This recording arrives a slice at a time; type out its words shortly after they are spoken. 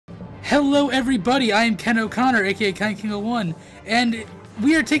Hello everybody, I am Ken O'Connor, aka KindKing 1, and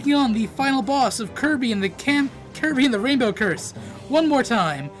we are taking on the final boss of Kirby and the Rainbow Curse one more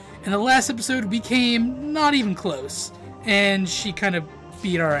time. In the last episode we came not even close, and she kind of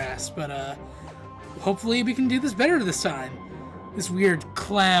beat our ass, but hopefully we can do this better this time. This weird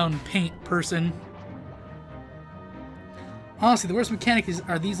clown paint person. Honestly, the worst mechanic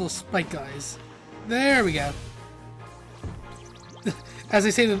are these little spike guys. There we go. As I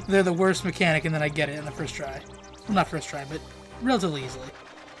say, they're the worst mechanic, and then I get it in the first try. Well, not first try, but relatively easily.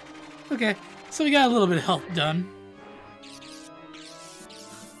 Okay, so we got a little bit of health done.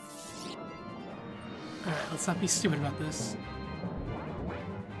 Alright, let's not be stupid about this.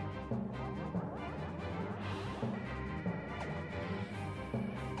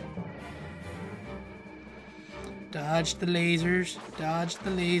 Dodge the lasers. Dodge the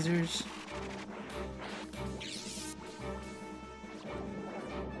lasers.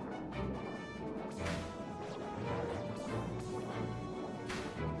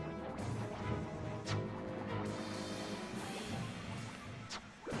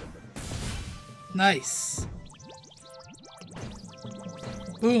 Nice.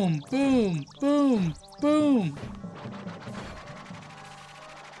 Boom, boom, boom, boom.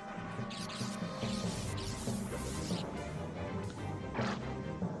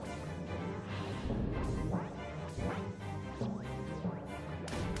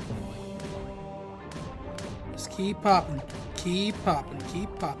 Just keep popping, keep popping, keep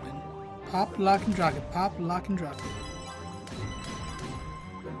popping. Pop, lock, and drop it. Pop, lock, and drop it.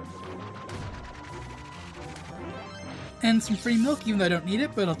 And some free milk, even though I don't need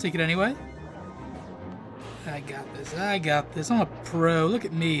it, but I'll take it anyway. I got this, I got this. I'm a pro, look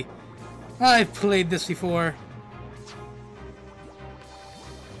at me. I've played this before.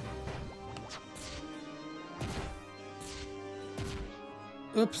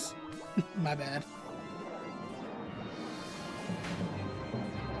 Oops, my bad.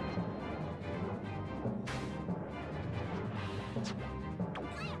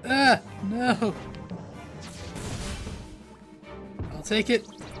 Ah, no. I'll take it.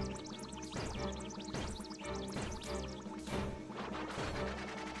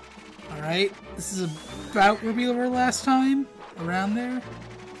 Alright, this is about where we were last time. Around there.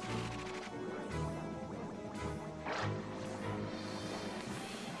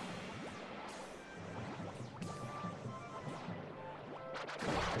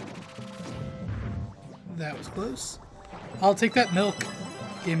 That was close. I'll take that milk.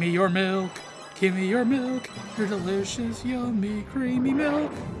 Give me your milk. Give me your milk. Your delicious, yummy, creamy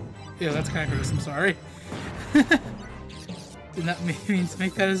milk. Yeah, that's kind of gross. I'm sorry. Did not mean to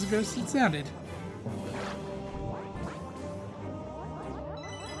make that as gross as it sounded.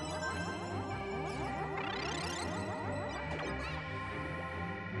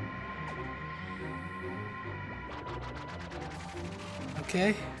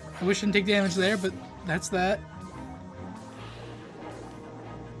 Okay. I wish I didn't take damage there, but that's that.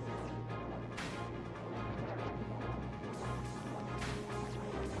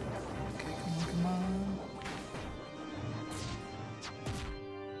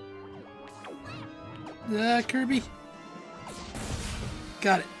 Kirby.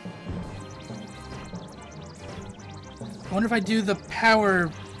 Got it. I wonder if I do the power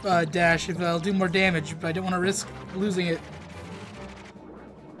dash, if I'll do more damage, but I don't want to risk losing it.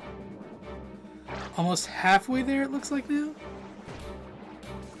 Almost halfway there, it looks like now.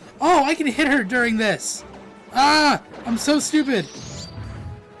 Oh, I can hit her during this. Ah, I'm so stupid.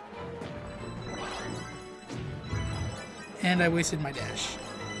 And I wasted my dash.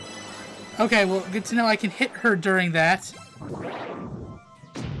 Okay, well, good to know I can hit her during that.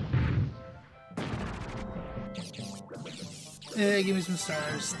 Give me some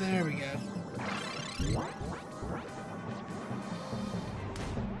stars. There we go.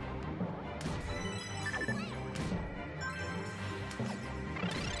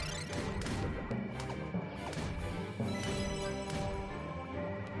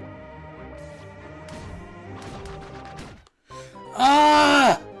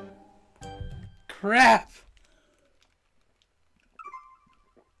 Ah! Crap!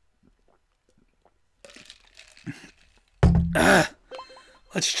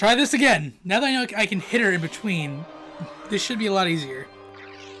 Let's try this again. Now that I know I can hit her in between, this should be a lot easier.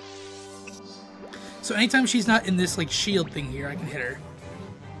 So anytime she's not in this like shield thing here, I can hit her.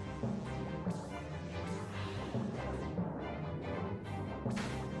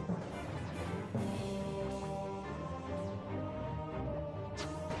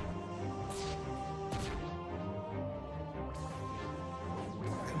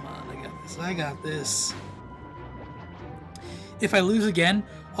 I got this. If I lose again,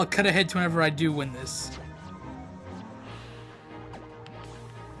 I'll cut ahead to whenever I do win this.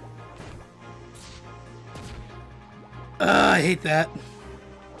 I hate that.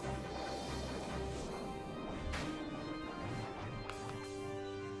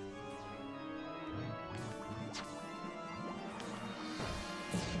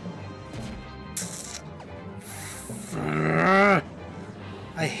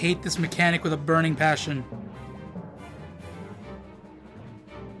 I hate this mechanic with a burning passion.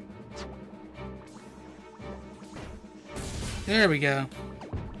 There we go.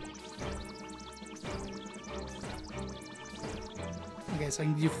 Okay, so I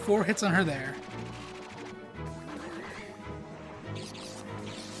can do 4 hits on her there.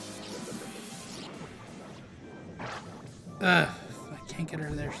 Ugh, I can't get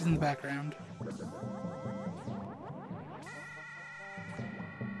her there. She's in the background.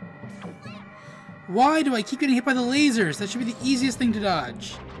 Why do I keep getting hit by the lasers? That should be the easiest thing to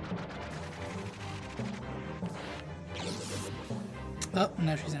dodge. Oh,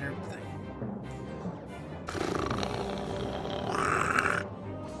 now she's in her thing.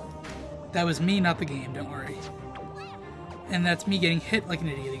 That was me, not the game, don't worry. And that's me getting hit like an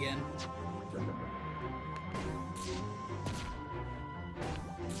idiot again.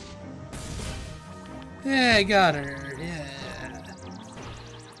 Yeah, I got her. Yeah.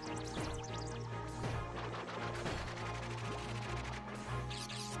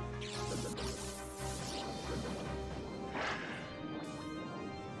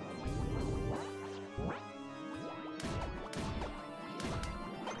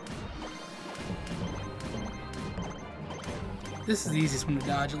 This is the easiest one to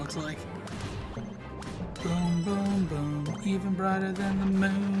dodge, it looks like. Boom, boom, boom. Even brighter than the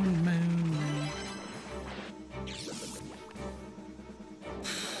moon, moon, moon.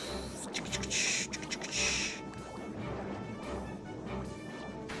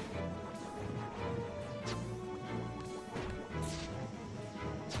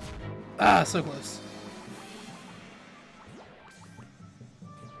 Ah, so close.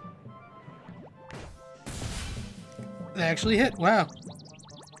 They actually hit. Wow.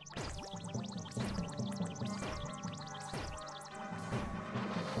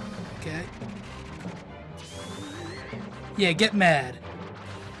 Okay. Yeah, get mad.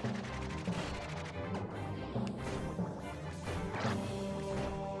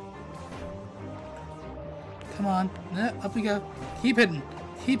 Come on. Up we go. Keep hitting.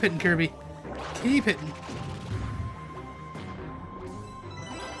 Keep hitting, Kirby. Keep hitting.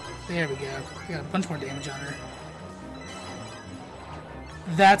 There we go. We got a bunch more damage on her.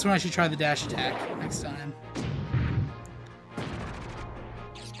 That's when I should try the dash attack next time.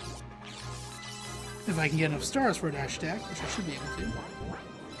 If I can get enough stars for a dash attack, which I should be able to.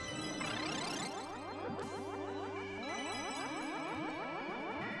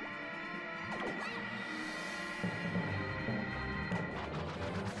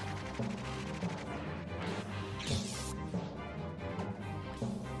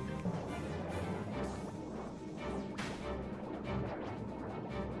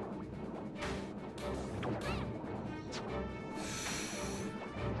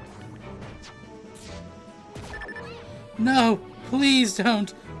 No! Please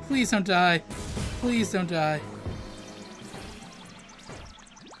don't! Please don't die! Please don't die.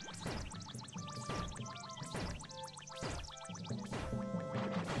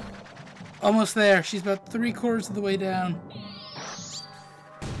 Almost there. She's about 3/4 of the way down.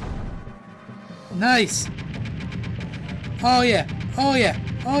 Nice! Oh yeah! Oh yeah!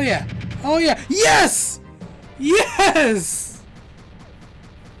 Oh yeah! Oh yeah! Yes! Yes!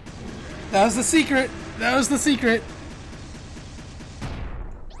 That was the secret! That was the secret!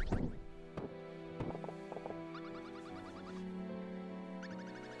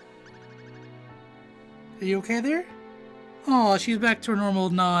 Are you okay there? Oh, she's back to her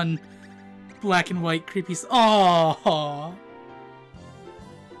normal, non-black and white creepy. Oh.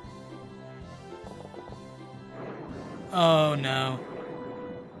 Oh no.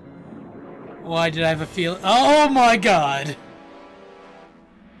 Why did I have a feel? Oh my god.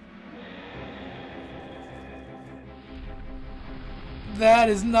 That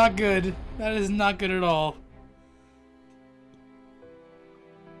is not good. That is not good at all.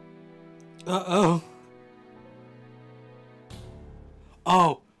 Uh-oh.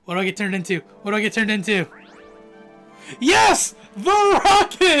 Oh, what do I get turned into? What do I get turned into? Yes! The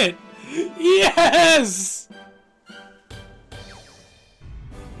rocket! Yes!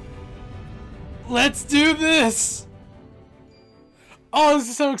 Let's do this! Oh, this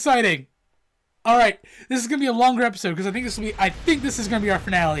is so exciting. Alright, this is gonna be a longer episode because I think this is gonna be our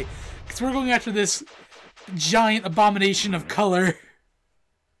finale. Because we're going after this giant abomination of color.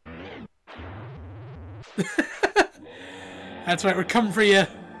 That's right, we're coming for you.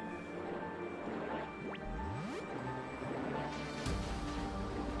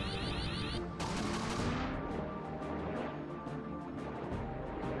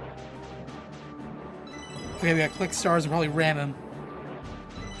 Okay, we gotta collect stars and probably ram him.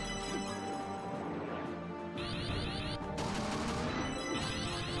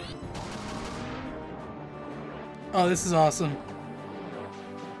 Oh, this is awesome.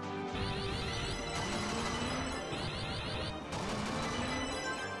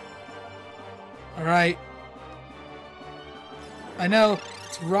 Alright. I know.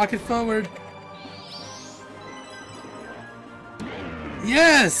 Let's rocket forward.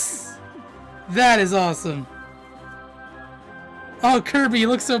 Yes! That is awesome. Oh, Kirby, you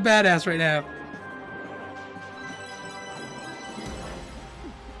look so badass right now.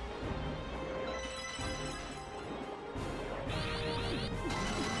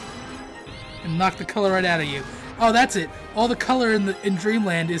 And knock the color right out of you. Oh, that's it. All the color in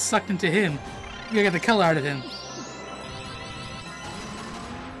Dreamland is sucked into him. You gotta get the color out of him.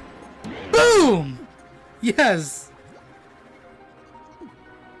 Boom! Yes!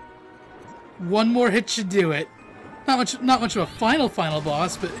 One more hit should do it. Not much of a final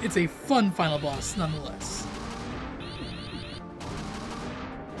boss, but it's a fun final boss nonetheless.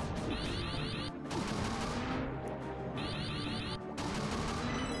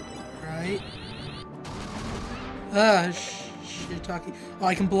 Right. Shiitake. Oh,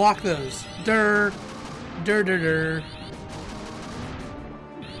 I can block those. Durr. Durr, durr, durr.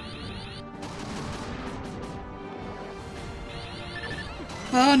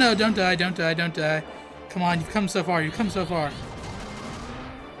 Oh no, don't die, don't die, don't die. Come on, you've come so far, you've come so far.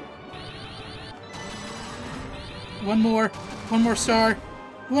 One more star,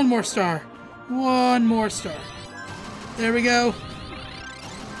 one more star, one more star. There we go.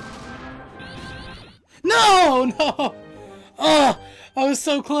 No, no! Oh, I was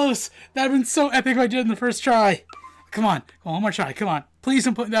so close. That would have been so epic if I did it in the first try. Come on, one more try, come on. Please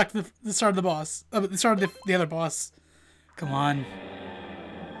don't put me back to the start of the boss. The start of the other boss. Come on.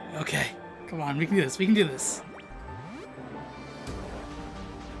 Okay, come on, we can do this, we can do this.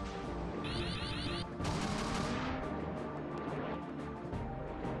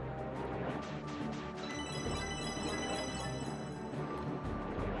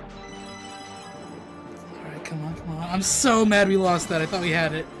 Alright, come on, come on. I'm so mad we lost that, I thought we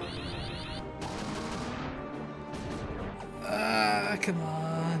had it. Come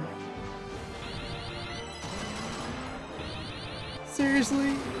on.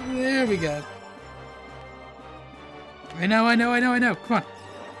 Seriously? There we go. I know. Come on.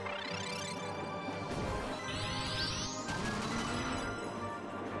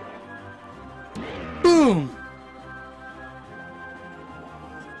 Boom!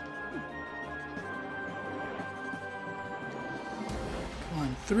 Come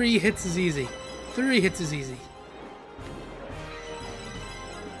on, 3 hits is easy. 3 hits is easy.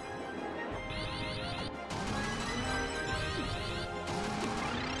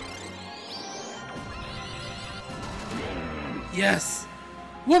 Yes!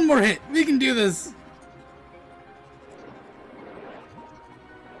 One more hit! We can do this!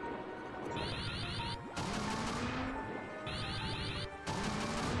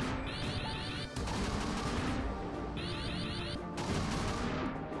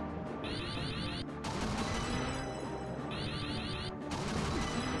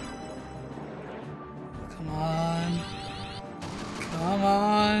 Come on. Come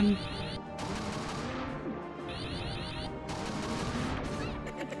on.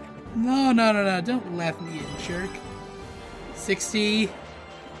 No. Don't laugh at me, you jerk. 60.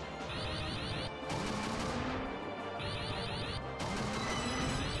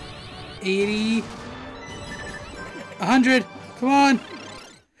 80. 100. Come on.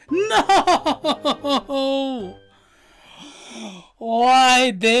 No! Why,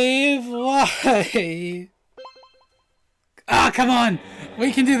 Dave? Why? Ah, come on.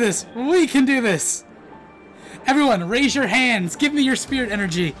 We can do this. We can do this. Everyone, raise your hands. Give me your spirit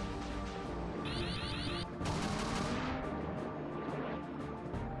energy.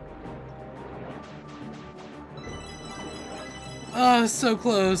 Oh, I was so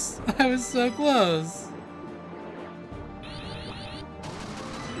close. I was so close.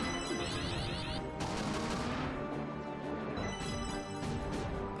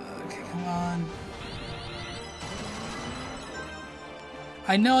 Okay, come on.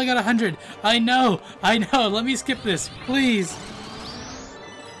 I know I got 100. I know. Let me skip this, please.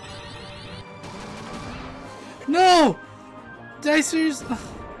 No! Dicers! Oh,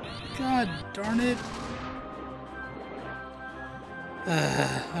 God darn it.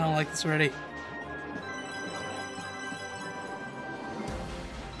 I don't like this already.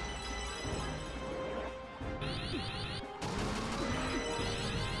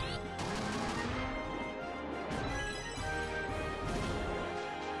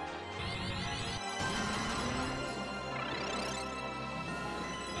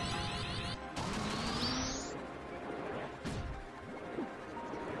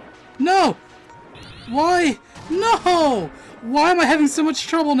 No! Why? No! Why am I having so much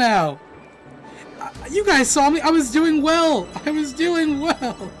trouble now? You guys saw me. I was doing well. I was doing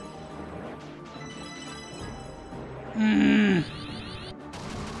well.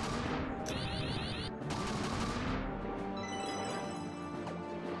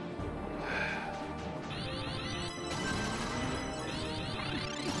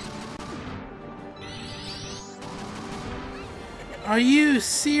 Are you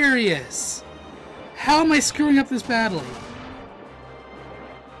serious? How am I screwing up this badly?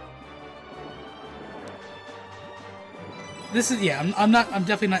 This is, yeah, I'm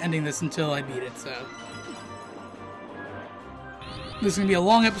definitely not ending this until I beat it, so. This is gonna be a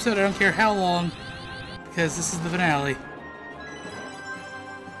long episode, I don't care how long, because this is the finale.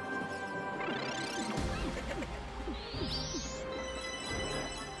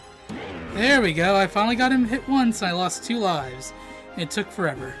 There we go, I finally got him hit once and I lost 2 lives. It took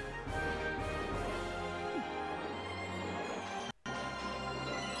forever. I'll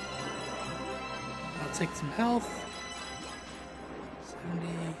take some health. 70.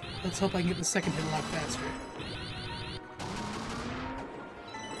 Let's hope I can get the second hit a lot faster.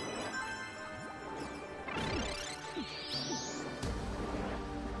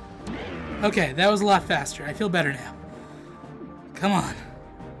 Okay, that was a lot faster. I feel better now. Come on.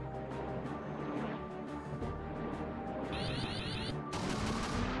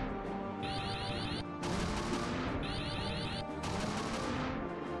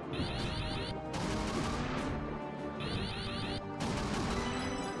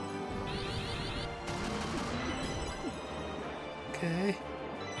 Okay.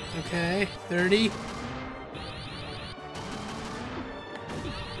 Okay. 30.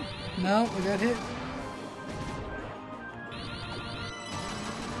 No, I got hit.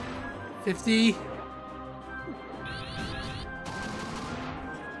 50.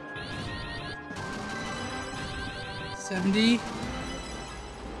 70.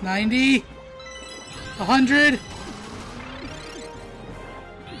 90. 100.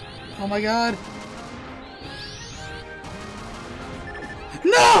 Oh my god.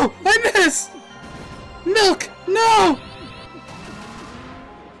 No! I missed! Milk! No!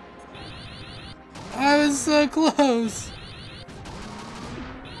 I was so close.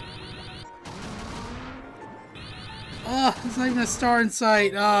 Oh, there's not even a star in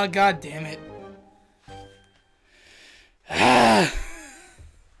sight. Oh, god damn it. Ah.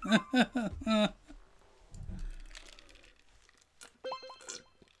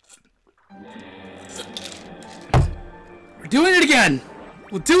 We're doing it again!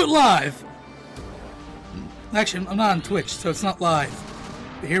 We'll do it live! Actually, I'm not on Twitch, so it's not live.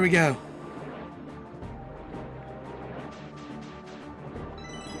 But here we go.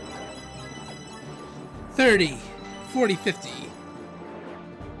 $30, $40, $50,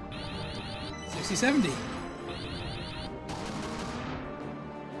 $60, $70.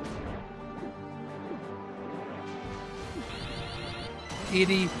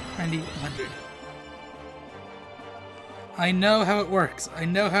 $80, $90, $100. I know how it works. I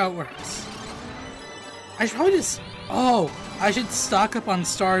know how it works. I should probably just... Oh, I should stock up on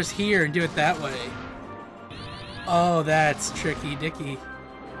stars here and do it that way. Oh, that's tricky dicky.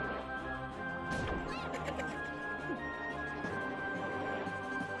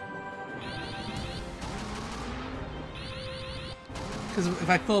 Because if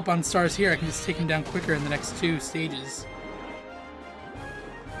I fill up on stars here, I can just take him down quicker in the next 2 stages.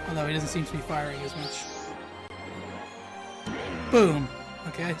 Although he doesn't seem to be firing as much. Boom.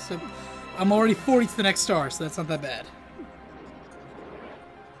 Okay, so I'm already 40 to the next star, so that's not that bad.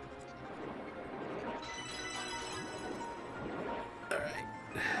 Alright.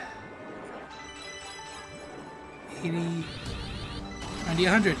 80, 90,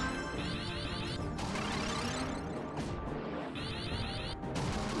 100.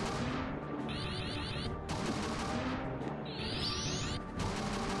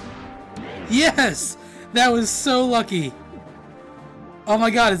 Yes! That was so lucky. Oh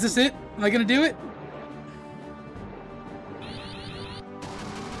my god, is this it? Am I gonna do it?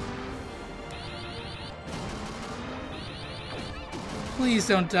 Please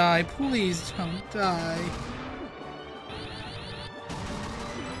don't die. Please don't die.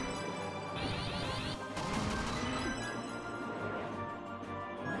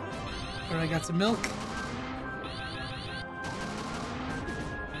 Alright, I got some milk.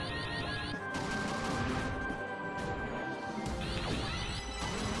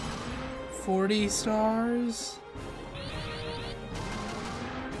 $40 stars.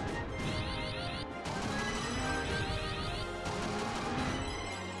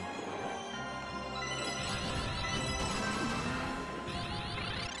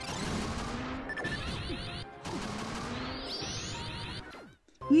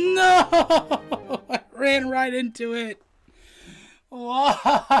 No! I ran right into it. Why?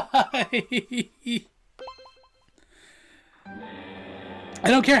 I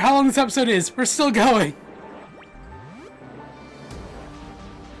don't care how long this episode is. We're still going.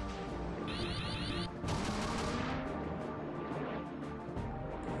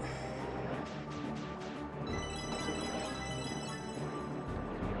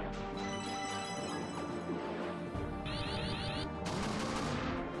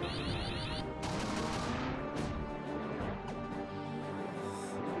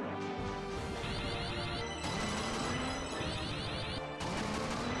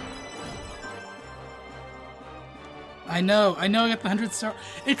 I know I got the 100 star.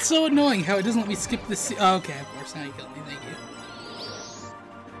 It's so annoying how it doesn't let me skip this. Oh, okay, of course, now you killed me, thank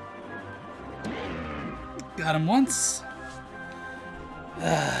you. Got him once.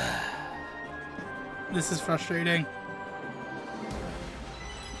 This is frustrating.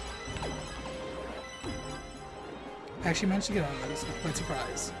 I actually managed to get on those, I'm quite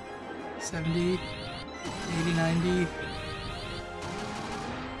surprised. 70, 80, 90.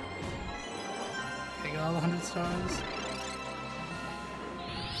 I got all the 100 stars.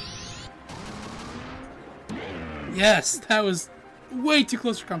 Yes, that was way too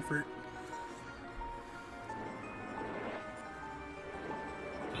close for comfort.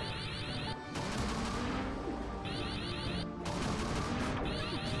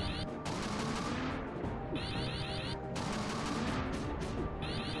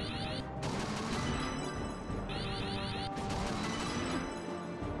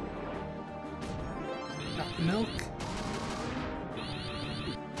 Got the milk.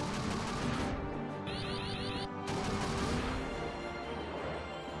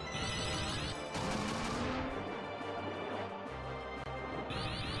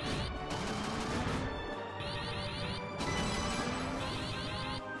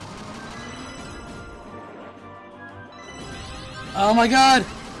 Oh my god!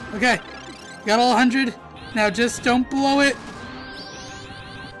 Okay, got all 100. Now just don't blow it.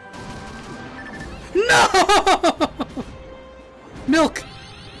 No! Milk!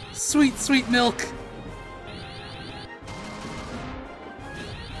 Sweet, sweet milk.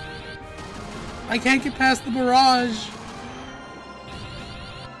 I can't get past the barrage.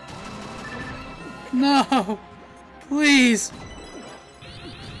 No! Please!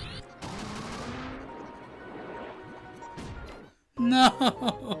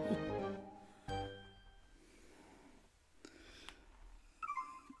 No!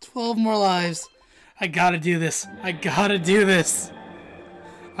 12 more lives. I gotta do this. I gotta do this.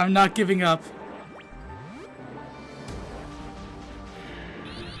 I'm not giving up.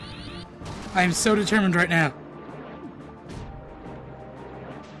 I am so determined right now.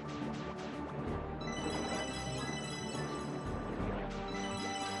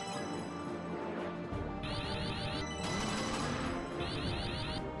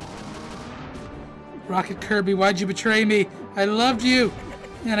 Rocket Kirby, why'd you betray me? I loved you!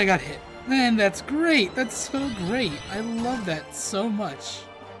 And I got hit. Man, that's great! That's so great! I love that so much.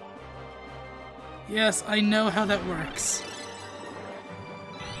 Yes, I know how that works.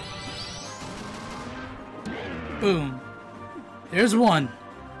 Boom. There's one.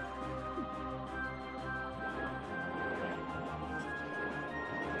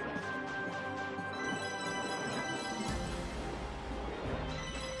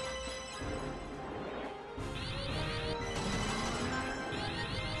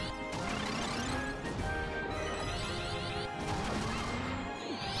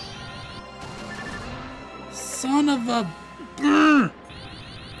 Son of a... Brr.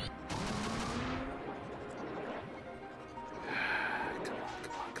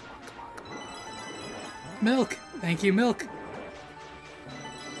 Come on. Milk! Thank you, milk!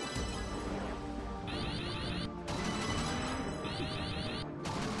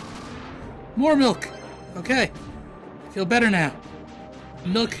 More milk! Okay. I feel better now.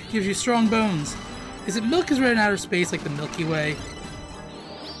 Milk gives you strong bones. Is it milk is red in outer space like the Milky Way?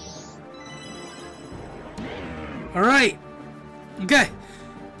 Alright! Okay.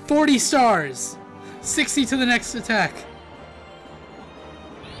 40 stars. 60 to the next attack.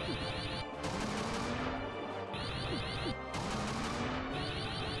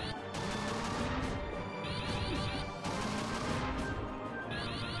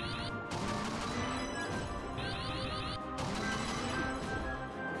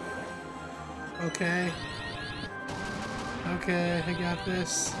 Okay. Okay, I got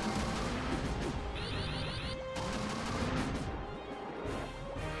this.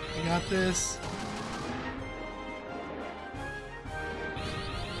 I got this.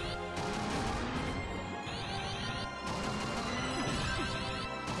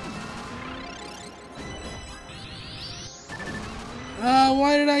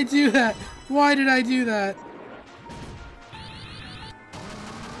 Why did I do that? Why did I do that?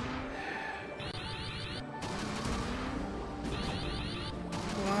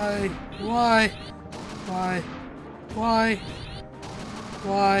 Why? Why? Why? Why?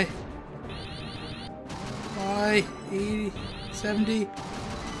 Why? Why? 80, 70,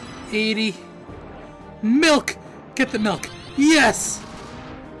 80. Milk! Get the milk. Yes!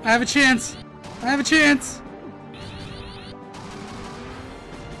 I have a chance. I have a chance.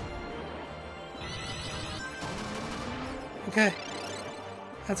 Okay.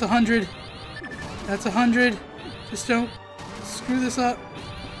 That's 100. That's 100. Just don't screw this up.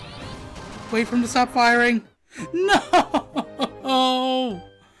 Wait for him to stop firing. No!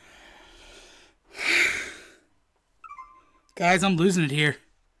 Guys, I'm losing it here.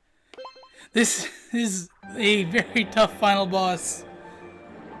 This is a very tough final boss.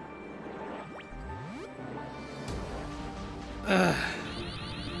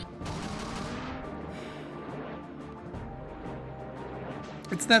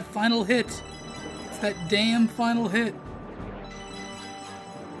 It's that final hit. It's that damn final hit.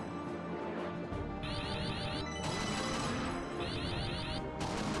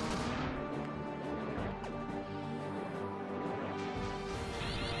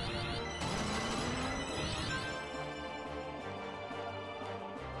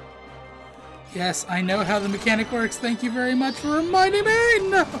 Yes, I know how the mechanic works. Thank you very much for reminding me.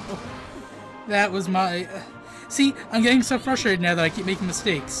 No! That was my... See, I'm getting so frustrated now that I keep making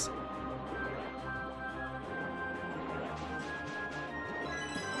mistakes.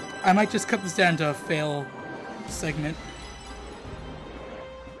 I might just cut this down to a fail segment.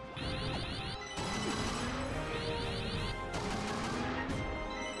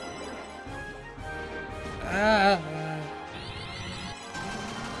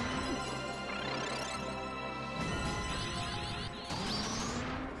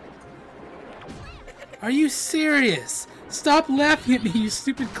 Are you serious? Stop laughing at me, you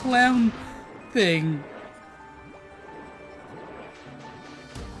stupid clown thing.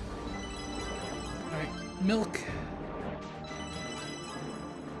 Alright, milk.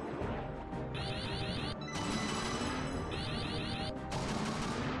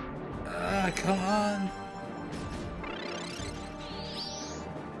 Come on.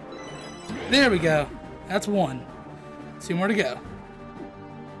 There we go. That's one. 2 more to go.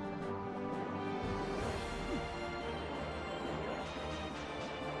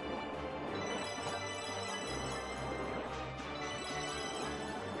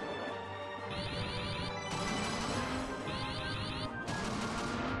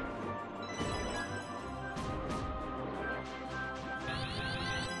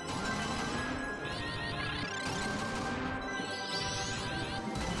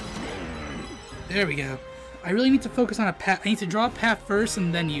 There we go. I really need to focus on a path. I need to draw a path first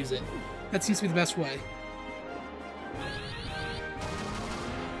and then use it. That seems to be the best way.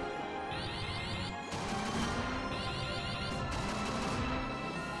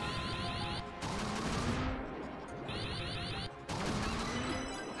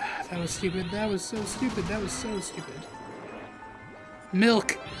 That was stupid. That was so stupid. That was so stupid.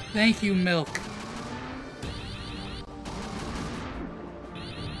 Milk. Thank you, milk.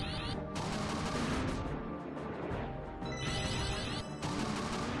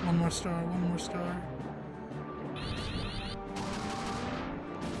 One more star, one more star.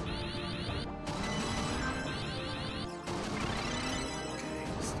 Okay,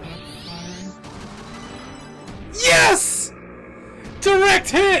 stop firing. Yes! Direct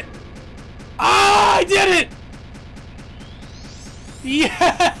hit! Ah, I did it!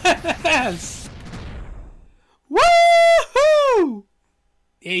 Yes! Woohoo!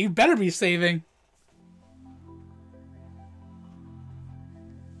 Yeah, you better be saving.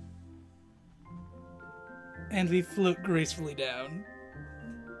 And we float gracefully down.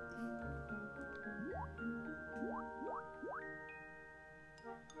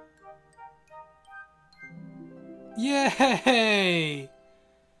 Yay!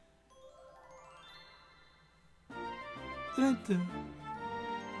 Dun, dun.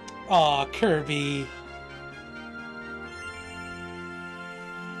 Aw, Kirby.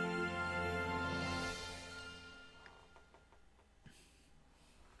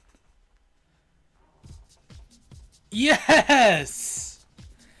 Yes!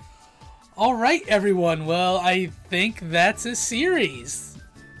 Alright, everyone. Well, I think that's a series.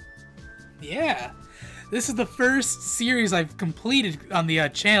 Yeah. This is the first series I've completed on the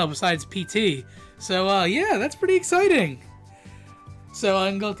channel besides PT. So, yeah, that's pretty exciting. So,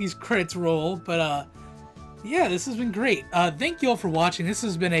 I'm gonna let these credits roll, but, yeah, this has been great. Thank you all for watching. This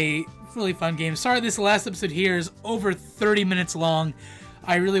has been a really fun game. Sorry this last episode here is over 30 minutes long.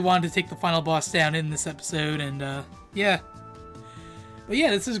 I really wanted to take the final boss down in this episode, and yeah. But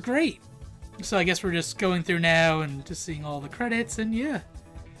yeah, this is great. So I guess we're just going through now and just seeing all the credits, and yeah.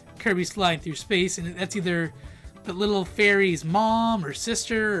 Kirby's flying through space, and that's either the little fairy's mom or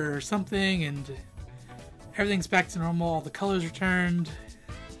sister or something, and everything's back to normal, all the colors returned.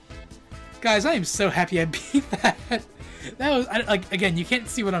 Guys, I am so happy I beat that. That was, like, again, you can't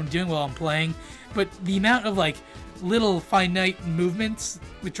see what I'm doing while I'm playing, but the amount of, like, little finite movements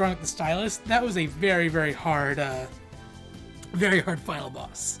with drawing with the stylus, that was a very, very hard final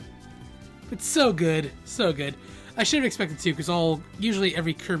boss. But so good, so good. I should have expected to, because usually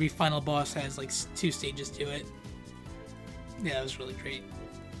every Kirby final boss has, like, 2 stages to it. Yeah, that was really great.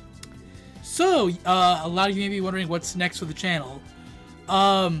 So, a lot of you may be wondering what's next for the channel.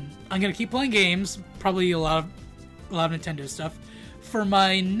 I'm gonna keep playing games, probably a lot of Nintendo stuff. For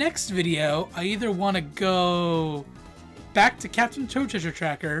my next video, I either want to go back to Captain Toad Treasure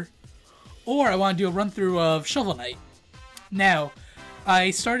Tracker, or I want to do a run-through of Shovel Knight. Now,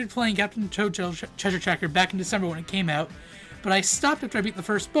 I started playing Captain Toad Treasure Tracker back in December when it came out, but I stopped after I beat the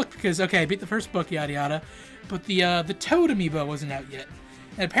first book because, okay, I beat the first book, yada yada, but the Toad amiibo wasn't out yet.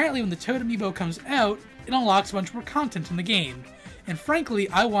 And apparently when the Toad amiibo comes out, it unlocks a bunch more content in the game. And frankly,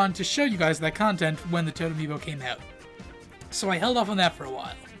 I wanted to show you guys that content when the Toad amiibo came out. So I held off on that for a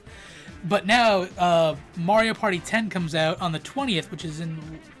while. But now, Mario Party 10 comes out on the 20th, which is in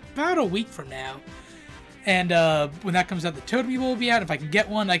about a week from now. And when that comes out, the Toad amiibo will be out. If I can get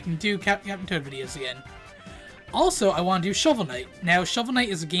one, I can do Captain Toad videos again. Also, I want to do Shovel Knight. Now, Shovel Knight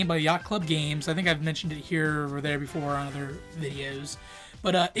is a game by Yacht Club Games. I think I've mentioned it here or there before on other videos.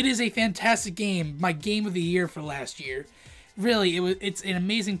 But it is a fantastic game. My game of the year for last year. Really, it's an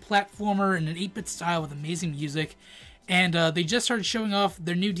amazing platformer in an 8-bit style with amazing music. And they just started showing off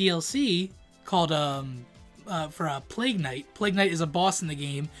their new DLC called Plague Knight. Plague Knight is a boss in the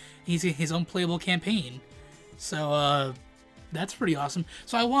game. He's got his own playable campaign. So that's pretty awesome.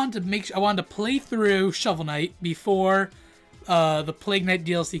 So I wanted to play through Shovel Knight before the Plague Knight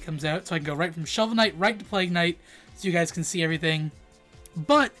DLC comes out, so I can go right from Shovel Knight right to Plague Knight, so you guys can see everything.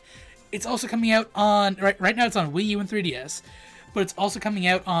 But it's also coming out on right now. It's on Wii U and 3DS, but it's also coming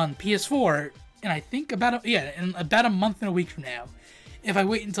out on PS4. And I think in about a month and a week from now. If I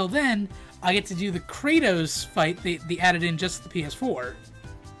wait until then, I get to do the Kratos fight they added in just the PS4.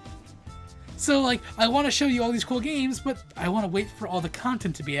 So, like, I want to show you all these cool games, but I want to wait for all the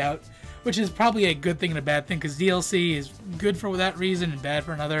content to be out, which is probably a good thing and a bad thing, because DLC is good for that reason and bad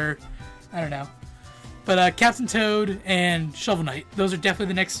for another. I don't know. But Captain Toad and Shovel Knight, those are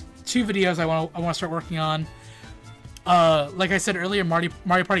definitely the next 2 videos I want to start working on. Like I said earlier, Mario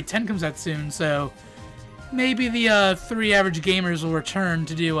Party 10 comes out soon, so maybe the 3 average gamers will return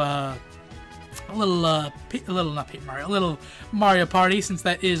to do a little Mario Party, since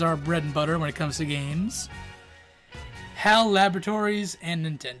that is our bread and butter when it comes to games. HAL Laboratories and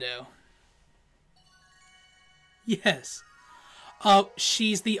Nintendo. Yes. Oh,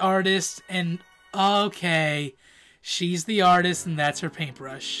 she's the artist, and okay, she's the artist, and that's her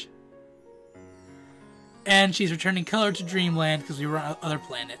paintbrush. And she's returning color to Dreamland because we were on other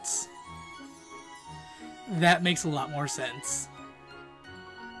planets. That makes a lot more sense.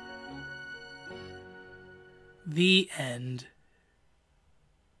 The end.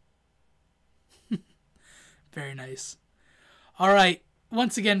 Very nice. Alright,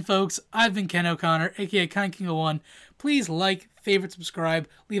 once again, folks, I've been Ken O'Connor, aka KindKing01. Please like, favorite, subscribe,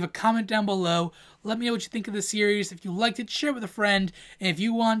 leave a comment down below. Let me know what you think of the series. If you liked it, share it with a friend. And if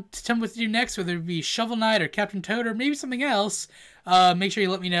you want to tell me what to do next, whether it be Shovel Knight or Captain Toad or maybe something else, make sure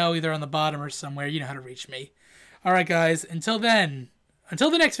you let me know either on the bottom or somewhere. You know how to reach me. Alright, guys, until then, until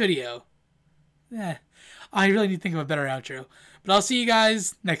the next video. I really need to think of a better outro. But I'll see you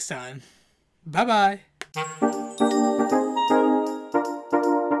guys next time. Bye-bye.